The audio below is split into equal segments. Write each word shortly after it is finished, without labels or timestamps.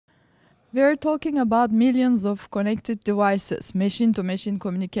We're talking about millions of connected devices, machine-to-machine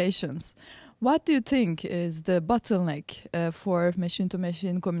communications. What do you think is the bottleneck for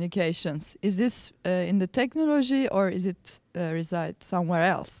machine-to-machine communications? Is this in the technology, or is it reside somewhere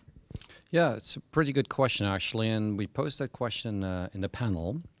else? Yeah, it's a pretty good question, actually, and we posed that question in the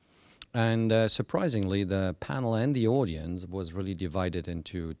panel. And surprisingly, the panel and the audience was really divided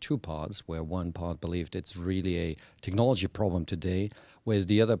into two parts, where one part believed it's really a technology problem today, whereas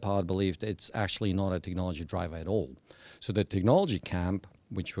the other part believed it's actually not a technology driver at all. So the technology camp,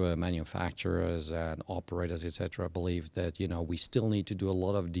 which were manufacturers and operators, etc., believed that, we still need to do a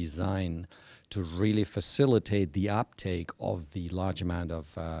lot of design to really facilitate the uptake of the large amount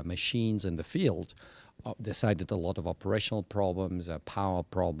of machines in the field. They cited a lot of operational problems, power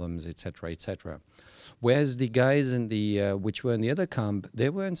problems, etc., etc. Whereas the guys in the which were in the other camp, they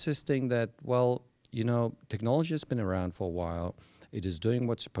were insisting that, well, technology has been around for a while. It is doing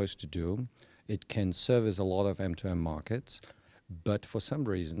what's supposed to do. It can service a lot of M2M markets, but for some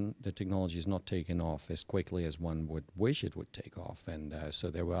reason, the technology is not taking off as quickly as one would wish it would take off. And so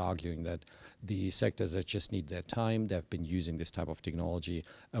they were arguing that the sectors that just need their time, they've been using this type of technology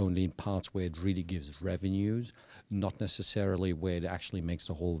only in parts where it really gives revenues, not necessarily where it actually makes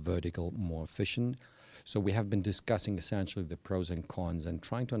the whole vertical more efficient. So we have been discussing essentially the pros and cons and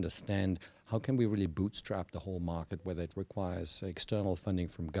trying to understand how can we really bootstrap the whole market, whether it requires external funding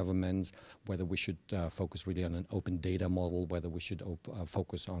from governments, whether we should focus really on an open data model, whether we should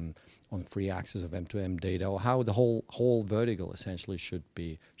focus on free access of M2M data, or how the whole vertical essentially should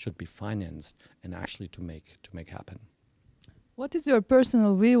be financed and actually to make happen. What is your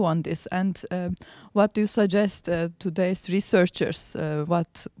personal view on this, and what do you suggest today's researchers?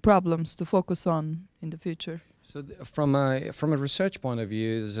 What problems to focus on in the future? So from a research point of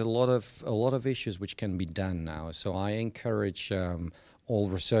view, there's a lot of issues which can be done now. So I encourage all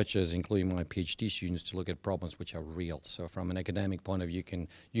researchers, including my PhD students, to look at problems which are real. So from an academic point of view,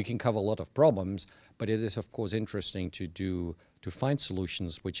 you can cover a lot of problems, but it is of course interesting to find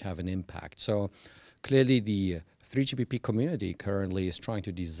solutions which have an impact. So clearly the 3GPP community currently is trying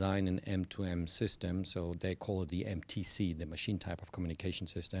to design an M2M system, so they call it the MTC, the machine type of communication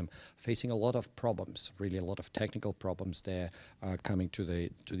system, facing a lot of problems, really a lot of technical problems there coming to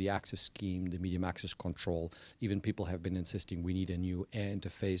the access scheme, the medium access control. Even people have been insisting we need a new air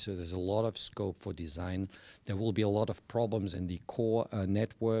interface, so there's a lot of scope for design. There will be a lot of problems in the core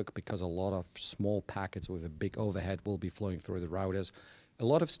network because a lot of small packets with a big overhead will be flowing through the routers. A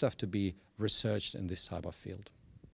lot of stuff to be researched in this type of field.